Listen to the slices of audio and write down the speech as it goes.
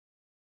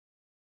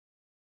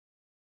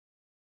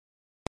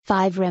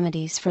5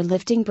 remedies for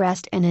lifting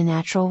breast in a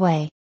natural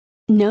way.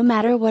 No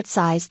matter what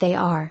size they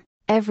are,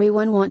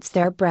 everyone wants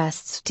their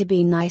breasts to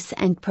be nice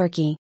and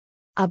perky.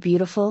 A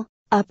beautiful,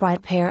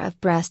 upright pair of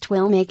breasts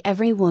will make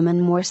every woman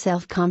more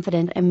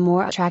self-confident and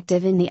more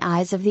attractive in the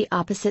eyes of the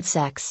opposite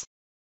sex.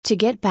 To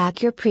get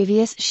back your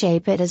previous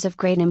shape, it is of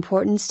great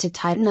importance to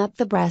tighten up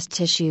the breast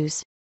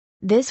tissues.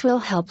 This will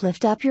help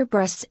lift up your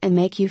breasts and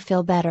make you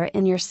feel better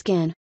in your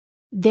skin.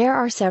 There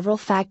are several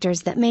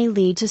factors that may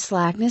lead to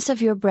slackness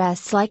of your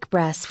breasts, like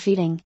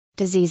breastfeeding,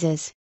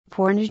 diseases,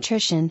 poor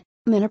nutrition,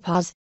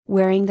 menopause,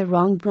 wearing the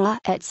wrong bra,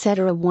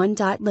 etc. 1.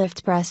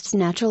 Lift breasts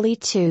naturally.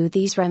 2.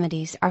 These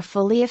remedies are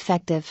fully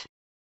effective.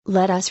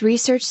 Let us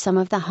research some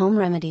of the home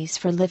remedies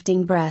for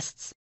lifting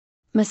breasts.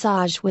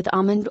 Massage with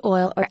almond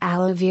oil or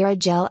aloe vera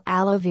gel.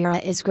 Aloe vera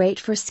is great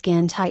for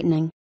skin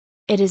tightening.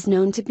 It is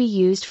known to be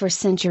used for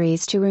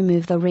centuries to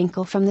remove the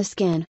wrinkle from the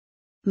skin.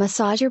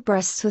 Massage your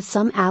breasts with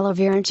some aloe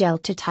vera gel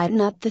to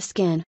tighten up the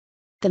skin.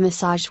 The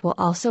massage will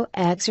also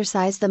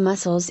exercise the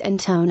muscles and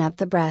tone up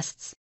the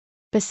breasts.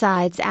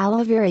 Besides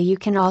aloe vera, you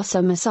can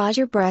also massage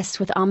your breasts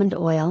with almond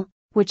oil,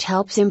 which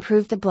helps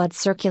improve the blood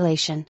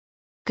circulation.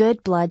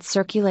 Good blood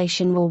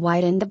circulation will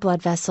widen the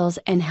blood vessels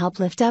and help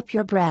lift up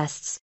your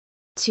breasts.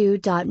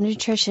 2.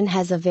 Nutrition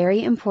has a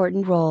very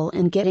important role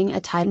in getting a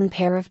tightened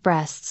pair of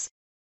breasts.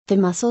 The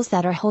muscles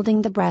that are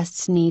holding the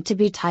breasts need to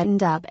be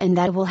tightened up, and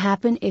that will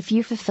happen if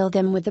you fulfill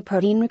them with the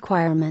protein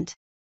requirement.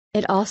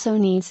 It also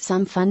needs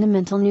some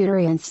fundamental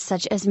nutrients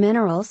such as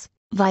minerals,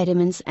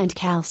 vitamins and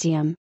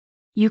calcium.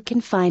 You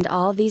can find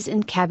all these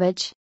in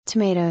cabbage,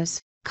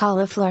 tomatoes,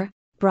 cauliflower,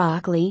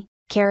 broccoli,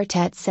 carrot,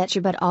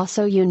 etc. But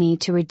also you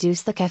need to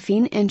reduce the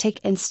caffeine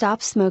intake and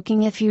stop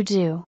smoking if you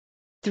do.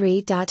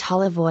 3.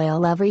 Olive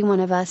oil. Every one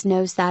of us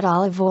knows that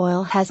olive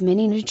oil has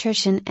many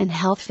nutrition and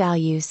health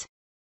values.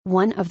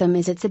 One of them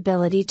is its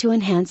ability to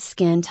enhance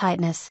skin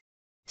tightness.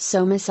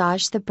 So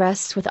massage the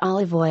breasts with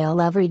olive oil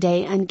every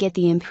day and get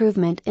the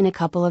improvement in a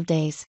couple of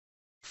days.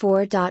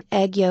 4.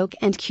 Egg yolk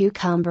and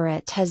cucumber.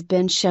 It has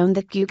been shown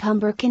that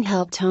cucumber can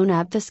help tone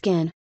up the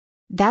skin.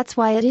 That's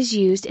why it is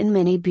used in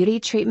many beauty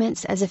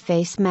treatments as a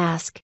face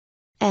mask.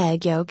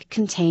 Egg yolk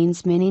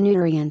contains many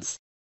nutrients.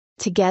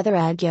 Together,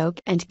 egg yolk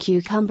and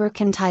cucumber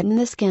can tighten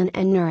the skin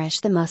and nourish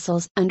the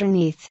muscles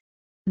underneath.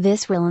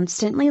 This will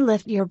instantly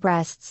lift your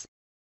breasts.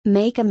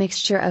 Make a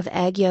mixture of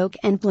egg yolk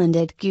and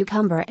blended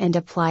cucumber and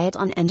apply it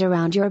on and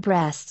around your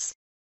breasts.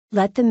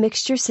 Let the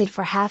mixture sit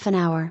for half an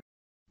hour.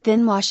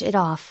 Then wash it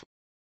off.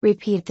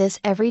 Repeat this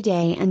every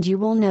day and you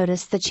will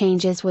notice the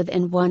changes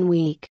within 1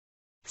 week.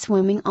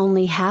 Swimming.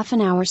 Only half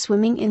an hour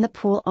swimming in the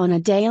pool on a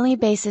daily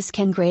basis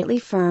can greatly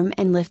firm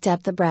and lift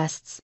up the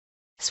breasts.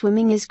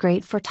 Swimming is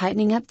great for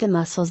tightening up the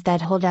muscles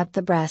that hold up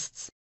the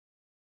breasts.